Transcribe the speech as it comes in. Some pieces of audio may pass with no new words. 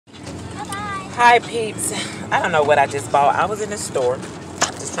Hi peeps. I don't know what I just bought. I was in the store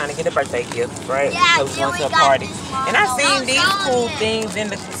just trying to get a birthday gift, right? Yeah, I was going to a party. And I seen these cool things in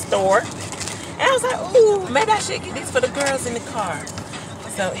the store. And I was like, ooh, maybe I should get these for the girls in the car.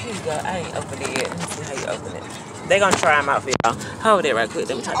 So here you go. I ain't opened it yet. Let me see how you open it. They gonna try them out for y'all. Hold it right quick.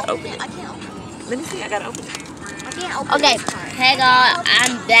 Let me try to open it. I can't open it. Let me see. I gotta open it. I can't open Okay, this part. hey guys,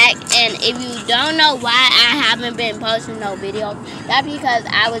 I'm back, and if you don't know why I haven't been posting no videos, that's because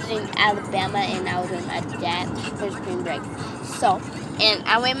I was in Alabama and I was with my dad for spring break. So, and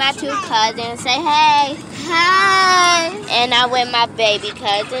I with my two cousins, say hey. Hi. And I with my baby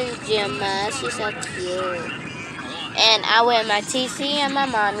cousin, Gemma, she's so cute. And I with my TC and my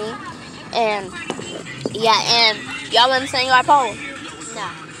mommy, and yeah, and y'all want to sing our poem? No.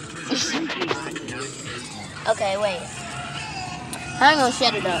 Okay, wait. I'm gonna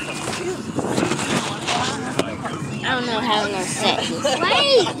shut it up. I don't know how I'm gonna set this.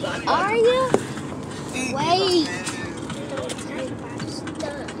 Wait, Aria. Wait.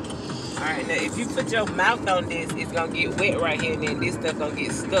 Alright, now if you put your mouth on this, it's gonna get wet right here, and then this stuff gonna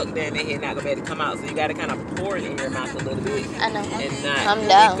get stuck down in here, not gonna be able to come out. So you gotta kind of pour it in your mouth a little bit. I know. And not Calm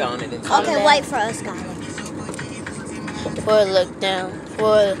down. lick on it. Okay, wait for us, guys. For a look down.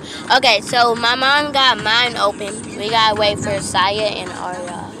 Okay, so my mom got mine open. We gotta wait for Saya and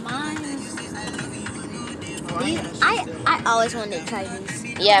Aria. I always wanted to try these.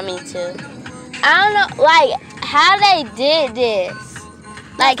 Yeah, me too. I don't know, like, how they did this.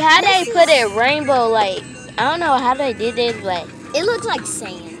 Like, how they put it rainbow, like, I don't know how they did this, but It looks like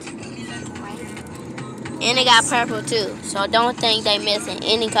sand. and it got purple too. So don't think they missing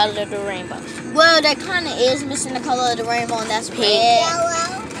any color of the rainbow. Well, that kind of is missing the color of the rainbow, and that's Pink.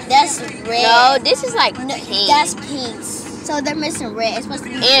 red. That's red. No, this is like No, pink. that's pink. So they're missing red. It's supposed to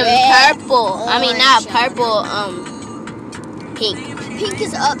be And red. purple. I mean, not orange. purple, pink. Pink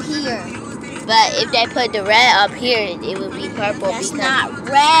is up here. But if they put the red up here, it would be purple. That's because not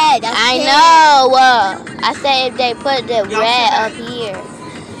red. That's I pink. know. I said if they put the red up here.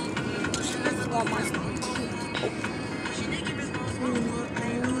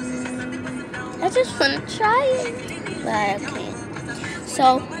 I just want to try it, but I can't.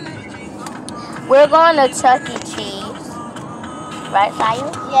 So we're going to Chuck E. Cheese, right,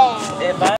 Saya? Yeah. That